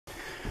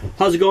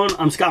How's it going?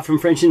 I'm Scott from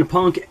Frenchy and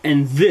Punk,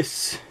 and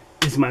this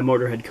is my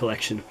Motorhead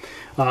collection.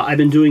 I've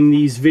been doing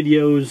these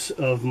videos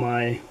of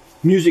my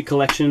music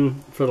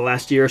collection for the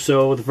last year or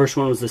so. The first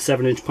one was the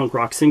 7-inch punk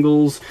rock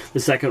singles. The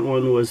second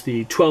one was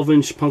the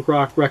 12-inch punk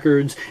rock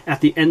records.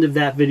 At the end of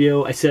that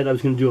video, I said I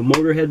was going to do a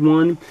Motorhead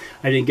one.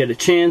 I didn't get a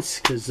chance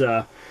because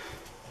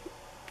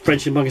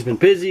Frenchy and Punk has been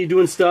busy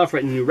doing stuff,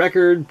 writing a new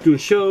record, doing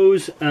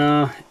shows,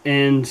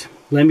 and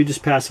Lemmy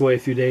just passed away a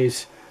few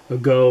days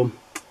ago.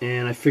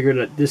 And I figured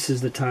that this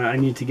is the time I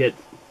need to do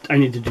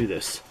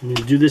this. I need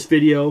to do this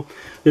video.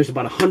 There's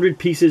about 100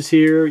 pieces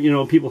here. You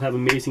know, people have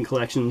amazing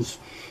collections.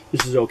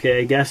 This is okay,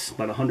 I guess.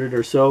 About 100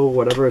 or so,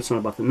 whatever. It's not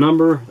about the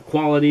number, the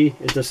quality.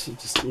 It just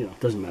you know,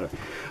 doesn't matter.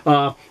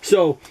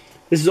 So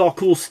this is all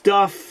cool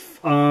stuff.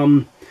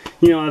 You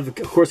know, I've of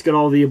course got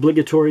all the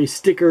obligatory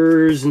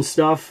stickers and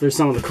stuff. There's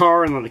some on the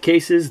car and on the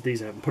cases.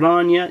 These I haven't put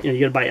on yet. You know,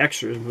 you gotta buy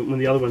extras when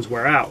the other ones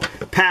wear out.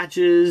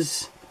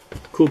 Patches.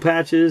 Cool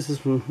patches.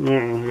 This one,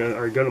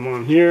 I got them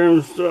on here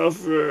and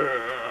stuff.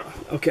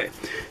 Okay,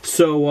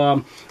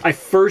 so I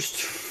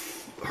first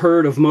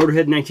heard of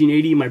Motorhead in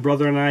 1980. My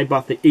brother and I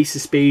bought the Ace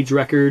of Spades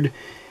record.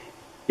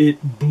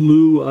 It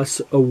blew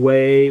us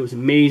away. It was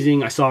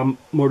amazing. I saw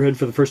Motorhead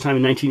for the first time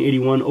in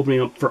 1981,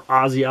 opening up for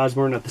Ozzy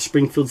Osbourne at the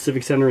Springfield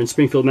Civic Center in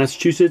Springfield,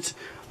 Massachusetts.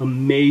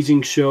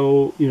 Amazing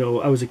show. You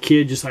know, I was a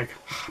kid, just like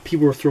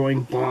people were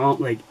throwing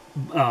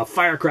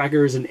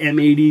firecrackers and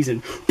M80s,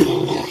 and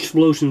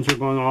explosions were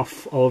going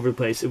off all over the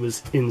place. It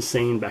was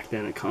insane back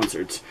then at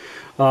concerts.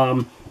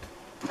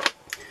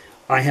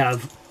 I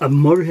have a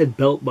Motorhead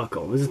belt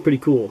buckle. This is pretty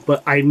cool,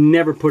 but I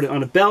never put it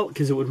on a belt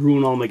because it would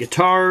ruin all my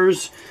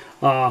guitars.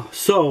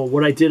 So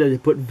what I did, I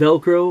put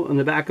Velcro on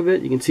the back of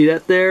it. You can see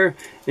that there,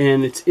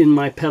 and it's in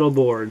my pedal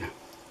board.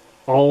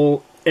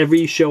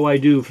 Every show I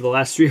do for the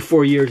last 3 or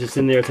 4 years, it's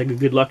in there. It's like a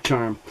good luck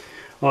charm.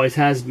 Always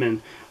has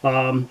been.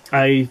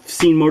 I've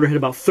seen Motorhead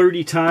about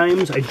 30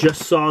 times. I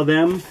just saw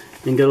them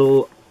and got a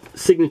little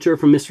signature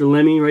from Mr.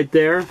 Lemmy right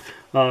there.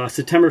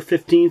 September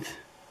 15th,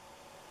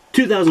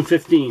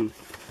 2015.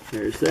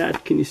 There's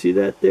that. Can you see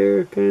that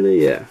there? Kind of,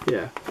 yeah.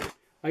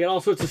 I got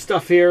all sorts of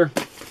stuff here.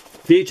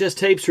 VHS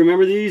tapes,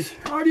 remember these?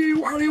 How do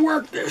you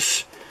work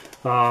this?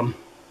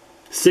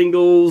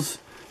 Singles.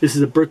 This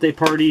is a birthday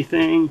party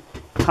thing.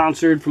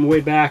 Concert from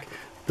way back.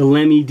 The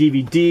Lemmy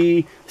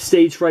DVD.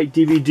 Stage Fright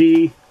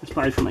DVD. It's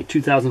probably from like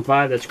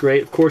 2005. That's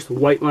great. Of course, the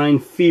White Line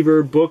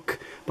Fever book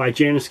by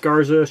Janice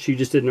Garza. She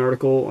just did an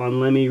article on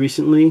Lemmy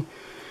recently.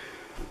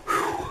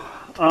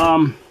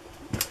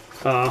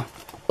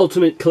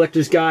 Ultimate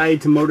Collector's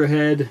Guide to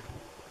Motorhead.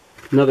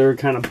 Another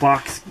kind of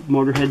box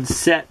Motorhead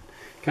set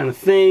kind of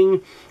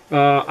thing.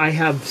 I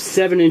have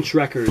 7-inch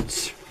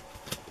records.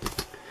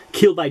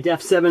 Killed by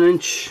Death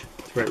 7-inch.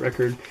 That's the right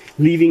record.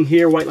 Leaving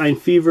Here, White Line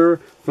Fever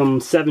from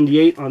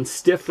 78 on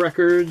Stiff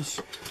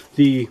Records.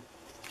 The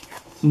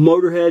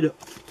Motorhead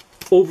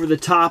Over the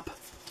Top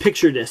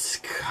picture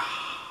disc.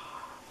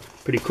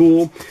 Pretty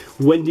cool.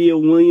 Wendy O.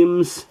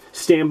 Williams,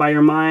 Stand By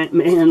Your Man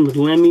with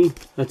Lemmy.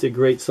 That's a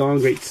great song,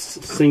 great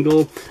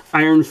single.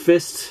 Iron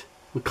Fist,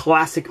 a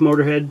classic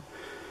Motorhead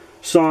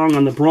song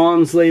on the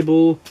Bronze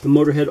label. The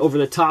Motorhead Over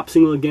the Top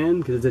single again,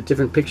 because it's a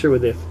different picture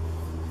with the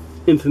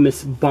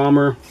infamous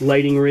bomber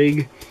lighting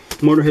rig.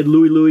 Motorhead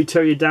Louie Louie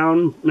Tear You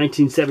Down,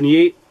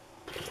 1978.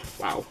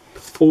 Wow.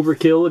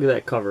 Overkill, look at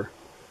that cover.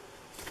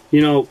 You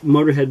know,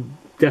 Motorhead,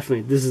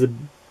 definitely, this is the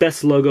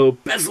best logo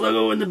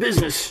in the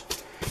business.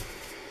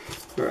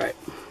 Alright.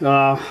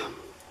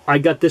 I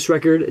got this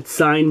record. It's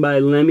signed by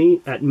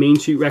Lemmy at Main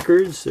Street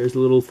Records. There's a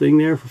little thing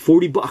there for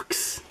 40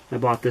 bucks. I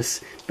bought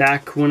this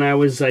back when I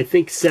was, I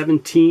think,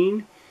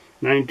 17,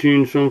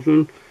 19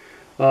 something.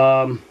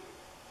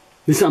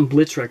 This is on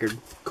Blitz record.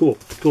 Cool.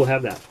 Cool to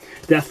have that.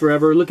 Death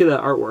Forever. Look at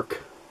that artwork.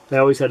 They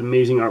always had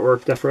amazing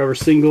artwork. Death Forever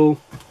single.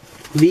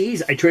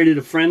 These, I traded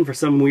a friend for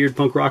some weird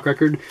punk rock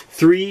record.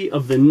 3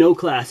 of the No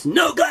Class.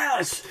 No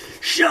Class!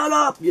 Shut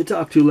up! You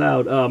talk too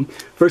loud.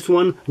 First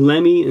one,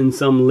 Lemmy and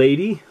Some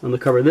Lady on the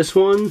cover of this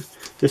one.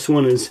 This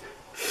one is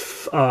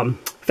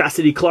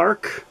Fassity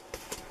Clark.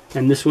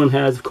 And this one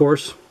has, of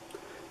course,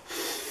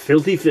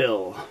 Filthy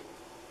Phil.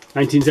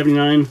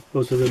 1979.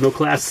 Those are the No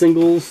Class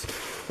singles.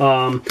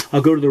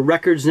 I'll go to the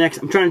records next.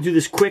 I'm trying to do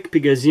this quick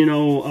because, you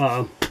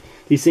know,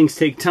 these things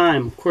take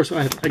time. Of course,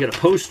 I got a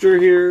poster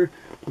here.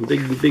 A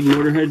big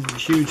Motorhead,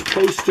 huge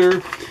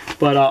poster.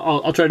 But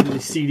I'll try to do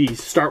these CDs.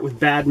 Start with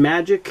Bad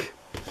Magic.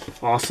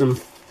 Awesome.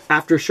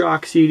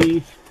 Aftershock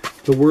CD.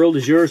 The World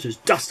Is Yours. There's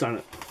dust on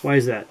it. Why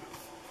is that?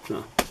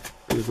 No.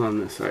 It was on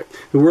this. Alright.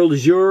 The World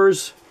Is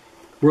Yours.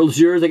 World Is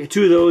Yours. I got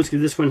 2 of those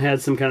because this one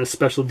had some kind of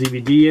special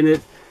DVD in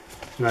it.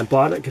 And I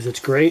bought it because it's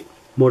great.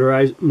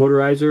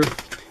 Motorizer.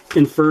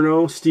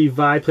 Inferno. Steve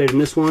Vai played in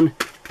this one.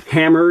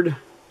 Hammered.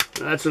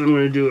 That's what I'm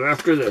going to do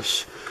after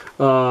this.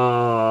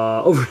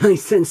 Overnight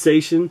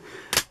Sensation,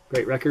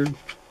 great record.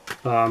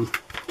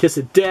 Kiss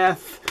of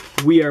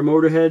Death, We Are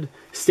Motorhead,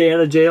 Stay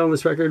Out of Jail on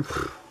this record.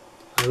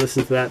 I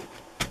listen to that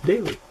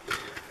daily.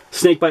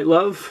 Snakebite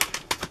Love,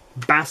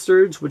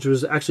 Bastards, which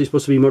was actually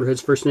supposed to be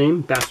Motorhead's first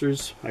name,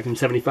 Bastards, back in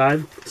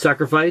 '75.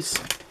 Sacrifice,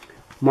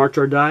 March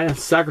or Die,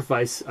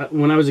 Sacrifice.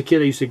 When I was a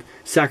kid, I used to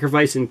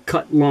sacrifice and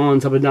cut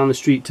lawns up and down the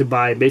street to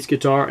buy bass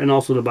guitar and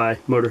also to buy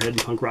Motorhead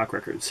and punk rock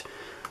records.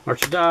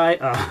 March or Die,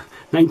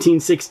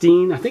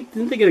 1916. I think,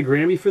 didn't they get a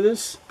Grammy for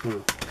this?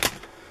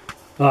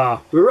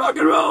 Rock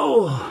and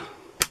roll!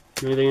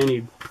 Anything I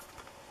need.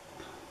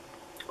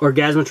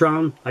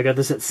 Orgasmatron. I got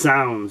this at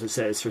Sounds, it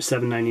says, for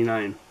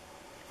 $7.99.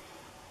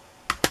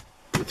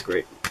 That's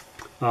great.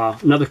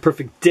 Another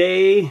Perfect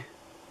Day.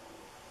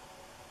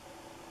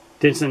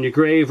 Dancing on Your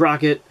Grave,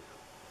 Rocket.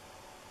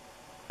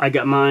 I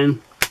Got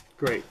Mine.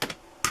 Great.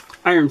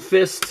 Iron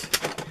Fist.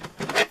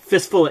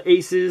 Fistful of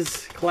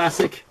Aces,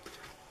 classic.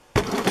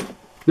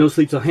 No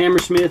Sleep Till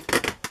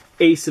Hammersmith.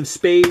 Ace of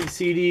Spades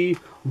CD.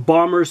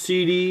 Bomber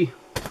CD.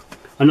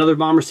 Another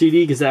Bomber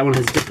CD, because that one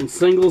has different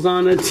singles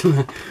on it.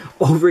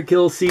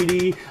 Overkill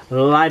CD.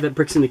 Live at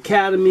Brixton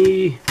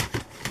Academy.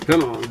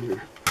 Come on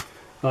here.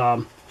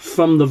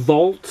 From the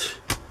Vault.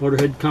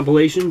 Motorhead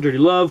compilation. Dirty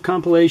Love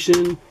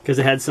compilation, because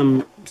it had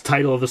some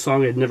title of a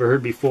song I'd never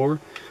heard before.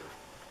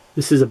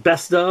 This is a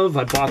best of.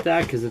 I bought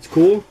that because it's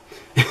cool.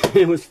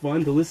 It was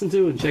fun to listen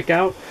to and check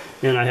out,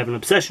 and I have an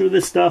obsession with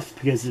this stuff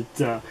because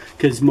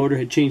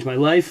Motorhead changed my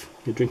life.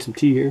 I'm gonna drink some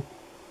tea here.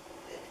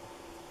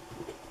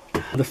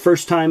 The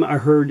first time I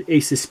heard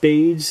Ace of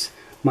Spades,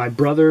 my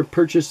brother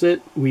purchased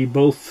it. We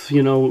both,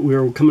 you know, we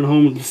were coming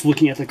home just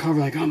looking at the cover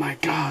like, oh my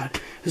god,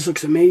 this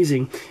looks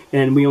amazing.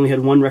 And we only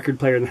had one record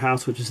player in the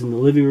house, which is in the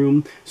living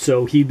room.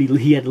 So he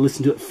had to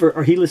listen to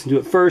it he listened to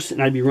it first,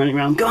 and I'd be running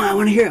around going, I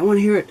want to hear it, I want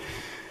to hear it.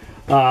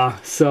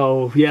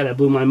 So yeah, that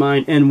blew my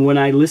mind. And when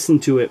I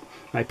listened to it,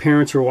 my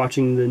parents were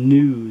watching the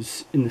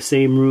news in the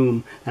same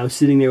room. I was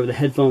sitting there with the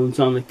headphones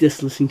on like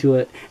this, listening to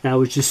it, and I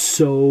was just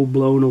so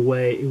blown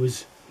away. It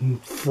was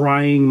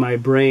frying my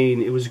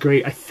brain. It was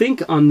great. I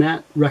think on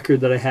that record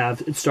that I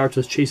have, it starts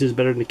with Chase is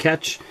Better Than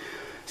Catch.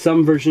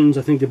 Some versions,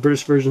 I think the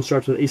British version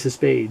starts with Ace of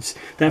Spades.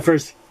 That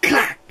first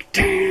clack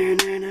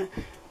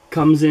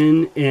comes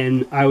in,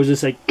 and I was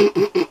just like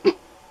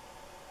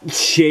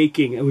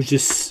shaking. It was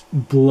just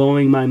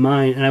blowing my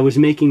mind, and I was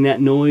making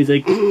that noise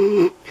like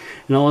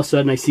and all of a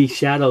sudden I see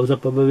shadows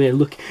up above me. I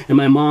look, and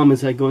my mom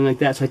is like going like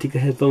that, so I take the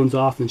headphones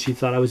off, and she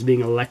thought I was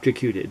being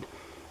electrocuted,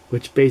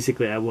 which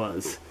basically I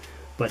was.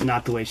 But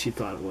not the way she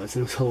thought it was.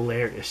 And it was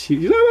hilarious. She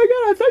was, oh my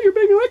god, I thought you were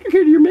being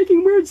electrocuted. You're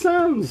making weird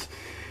sounds.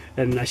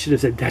 And I should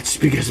have said, that's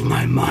because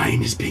my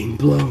mind is being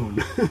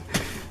blown. It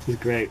was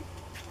great.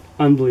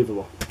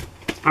 Unbelievable.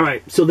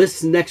 Alright, so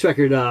this next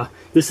record,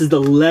 this is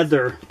the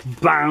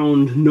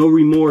leather-bound No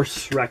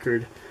Remorse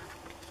record.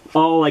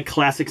 All like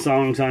classic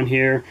songs on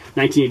here.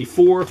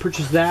 1984,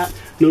 purchased that.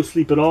 No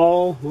Sleep at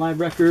All, live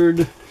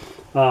record.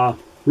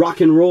 Rock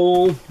and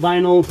Roll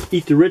vinyl.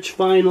 Eat the Rich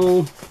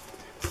vinyl.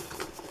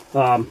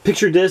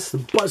 Picture Disc, the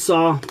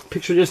Buzzsaw,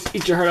 Picture Disc,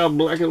 Eat Your Heart Out,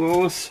 Black and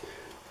Wallace,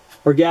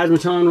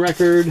 Orgasmatron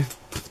record,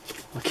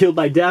 Killed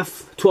by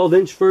Death,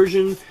 12-inch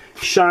version,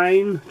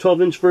 Shine,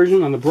 12-inch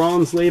version on the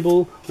bronze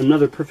label,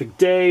 another Perfect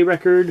Day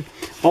record.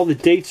 All the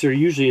dates are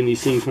usually in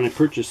these things when I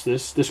purchased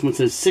this. This one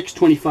says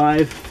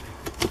 6/25,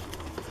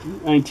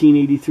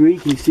 1983.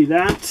 Can you see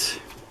that?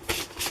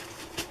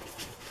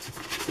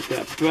 Put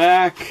that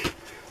back.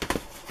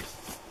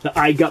 The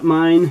I Got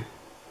Mine.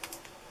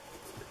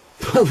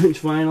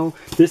 12-inch vinyl.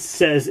 This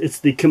says it's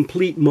the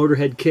complete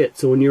Motorhead kit.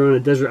 So when you're on a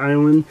desert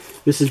island,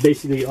 this is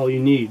basically all you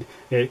need.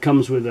 It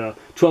comes with a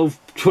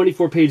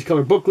 24-page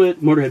color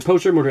booklet, Motorhead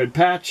poster, Motorhead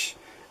patch,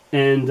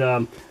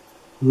 and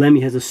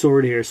Lemmy has a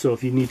sword here, so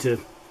if you need to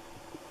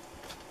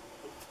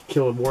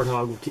kill a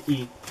warthog to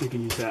eat, you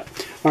can use that.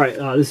 Alright,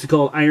 this is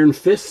called Iron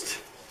Fist.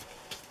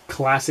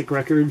 Classic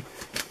record.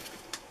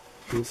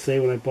 Let's say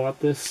when I bought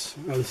this.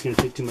 Oh, this is going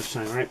to take too much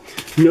time, alright?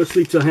 No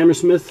Sleep Till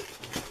Hammersmith.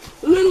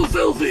 Little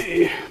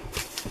Filthy.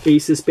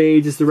 Ace of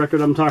Spades is the record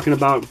I'm talking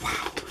about.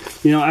 Wow.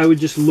 You know, I would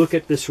just look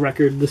at this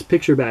record, this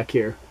picture back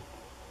here.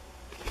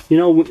 You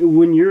know,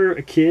 when you're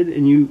a kid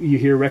and you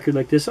hear a record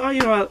like this, oh,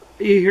 you know,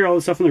 you hear all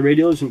the stuff on the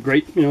radio, some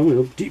great, you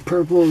know, Deep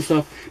Purple and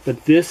stuff.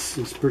 But this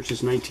was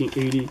purchased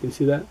 1980. You can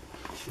see that.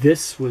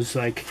 This was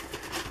like,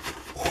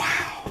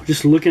 wow.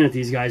 Just looking at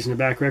these guys in the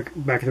back of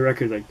the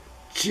record, like,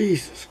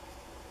 Jesus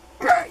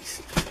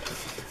Christ.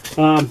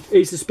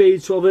 Ace of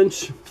Spades,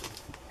 12-inch.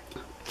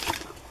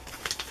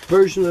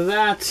 Version of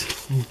that.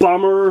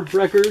 Bomber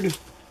record. It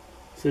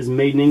says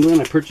Made in England.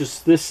 I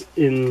purchased this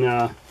in,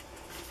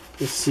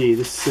 let's see,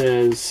 this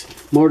says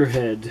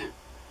Motorhead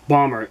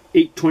Bomber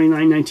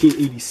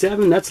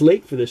 8/29/1987. That's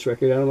late for this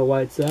record. I don't know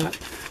why it's that.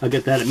 I'll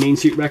get that at Main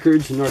Street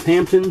Records in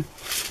Northampton.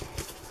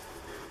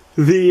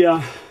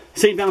 The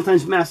St.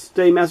 Valentine's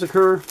Day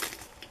Massacre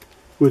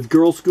with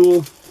Girl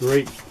School.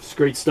 Great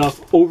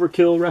stuff.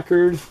 Overkill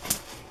record.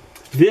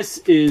 This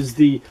is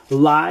the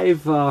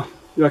live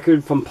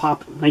record from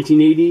Pop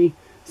 1980,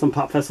 some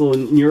pop festival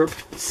in Europe,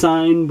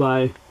 signed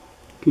by,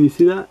 can you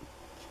see that?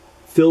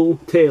 Phil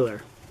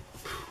Taylor.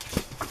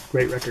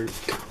 Great record.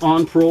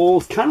 On Parole,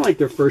 it's kind of like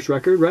their first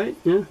record, right?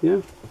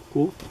 Yeah,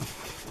 cool.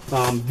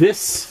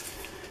 This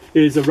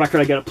is a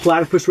record I got at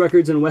Platypus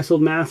Records in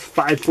Westfield, Mass.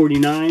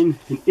 $5.49,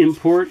 an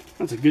import.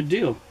 That's a good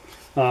deal.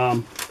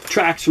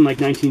 tracks from like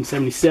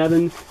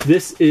 1977.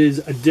 This is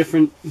a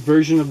different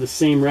version of the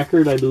same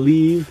record, I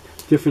believe.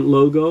 Different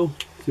logo.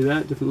 See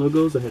that? Different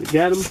logos. I had to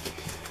get them.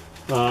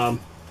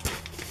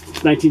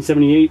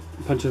 1978.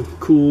 A bunch of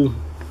cool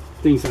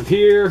things on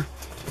here.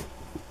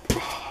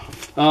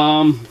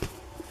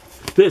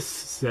 This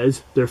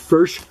says their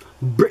first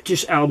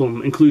British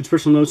album includes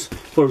personal notes,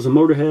 photos of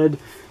Motorhead,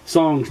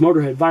 songs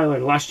Motorhead,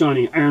 Violet, Last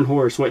Johnny, Iron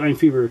Horse, White Line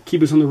Fever,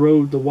 Keep Us on the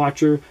Road, The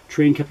Watcher,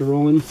 Train Kept It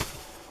Rolling.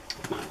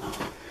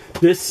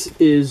 This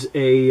is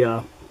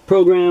a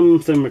program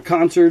from a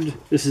concert.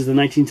 This is the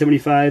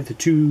 1975 to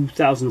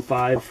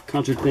 2005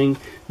 concert thing.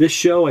 This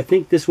show, I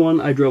think this one,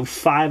 I drove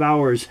 5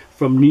 hours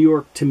from New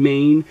York to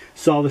Maine,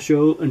 saw the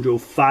show, and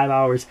drove 5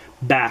 hours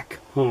back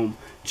home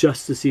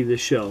just to see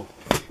this show.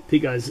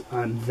 Because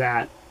I'm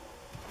that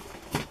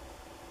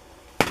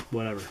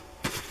whatever.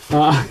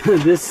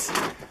 This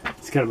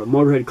is kind of a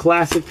Motorhead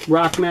classic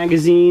rock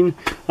magazine.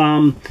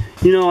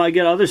 You know, I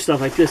get other stuff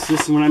like this.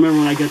 This when I remember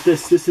when I got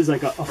this. This is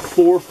like a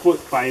 4 foot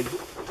by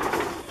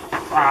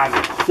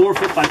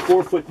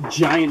 4 foot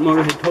giant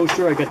Motorhead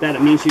poster. I got that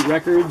at Main Street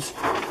Records.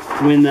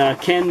 When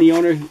Ken, the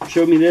owner,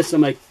 showed me this, I'm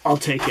like, I'll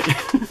take it.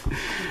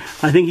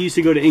 I think he used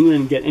to go to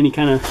England and get any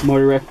kind of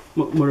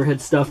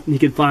Motorhead stuff he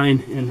could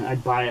find, and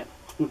I'd buy it.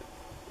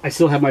 I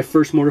still have my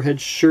first Motorhead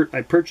shirt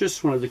I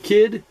purchased when I was a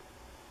kid.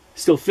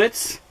 Still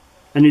fits.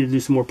 I need to do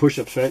some more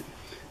push-ups, right?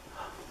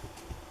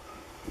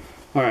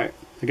 Alright,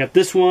 I got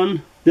this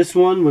one. This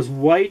one was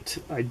white.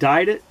 I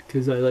dyed it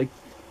because I like,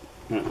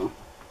 I don't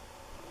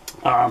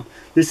know.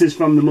 This is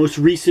from the most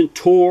recent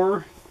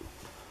tour,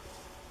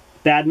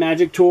 Bad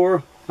Magic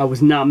tour. I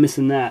was not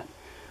missing that.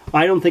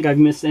 I don't think I've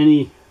missed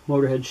any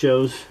Motorhead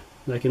shows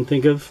that I can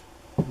think of,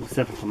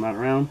 except if I'm not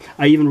around.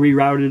 I even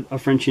rerouted a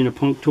Frenchy and a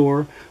Punk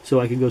tour so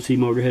I could go see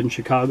Motorhead in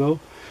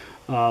Chicago.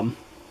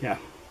 Yeah.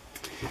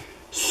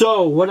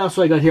 So, what else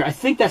do I got here? I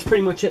think that's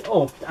pretty much it.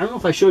 Oh, I don't know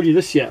if I showed you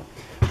this yet.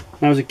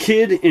 When I was a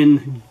kid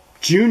in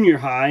junior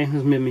high, it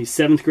was maybe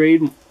 7th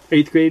grade,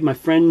 8th grade, my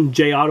friend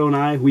Jay Otto and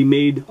I, we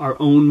made our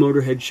own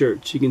Motorhead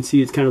shirts. You can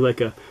see it's kind of like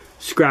a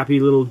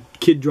scrappy little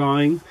kid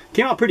drawing.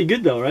 Came out pretty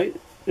good though, right?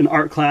 In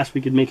art class,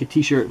 we could make a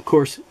t-shirt. Of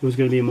course, it was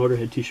going to be a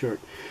Motorhead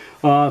t-shirt.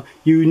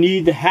 You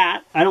need the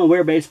hat. I don't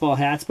wear baseball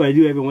hats, but I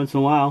do every once in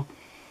a while.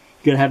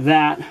 You gotta have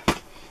that.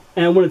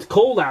 And when it's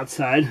cold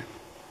outside,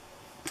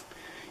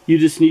 you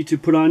just need to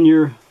put on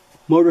your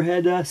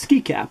Motorhead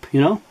ski cap,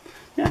 you know?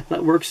 Yeah,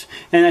 that works.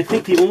 And I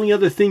think the only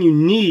other thing you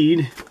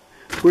need,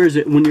 where is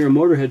it when you're a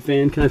Motorhead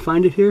fan? Can I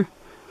find it here?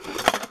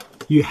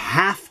 You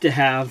have to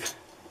have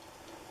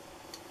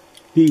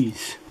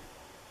these.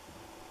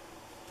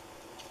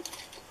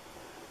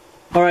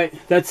 Alright,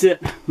 that's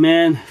it,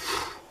 man.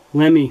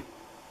 Lemmy.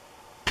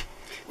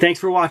 Thanks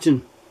for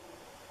watching.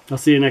 I'll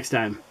see you next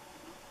time.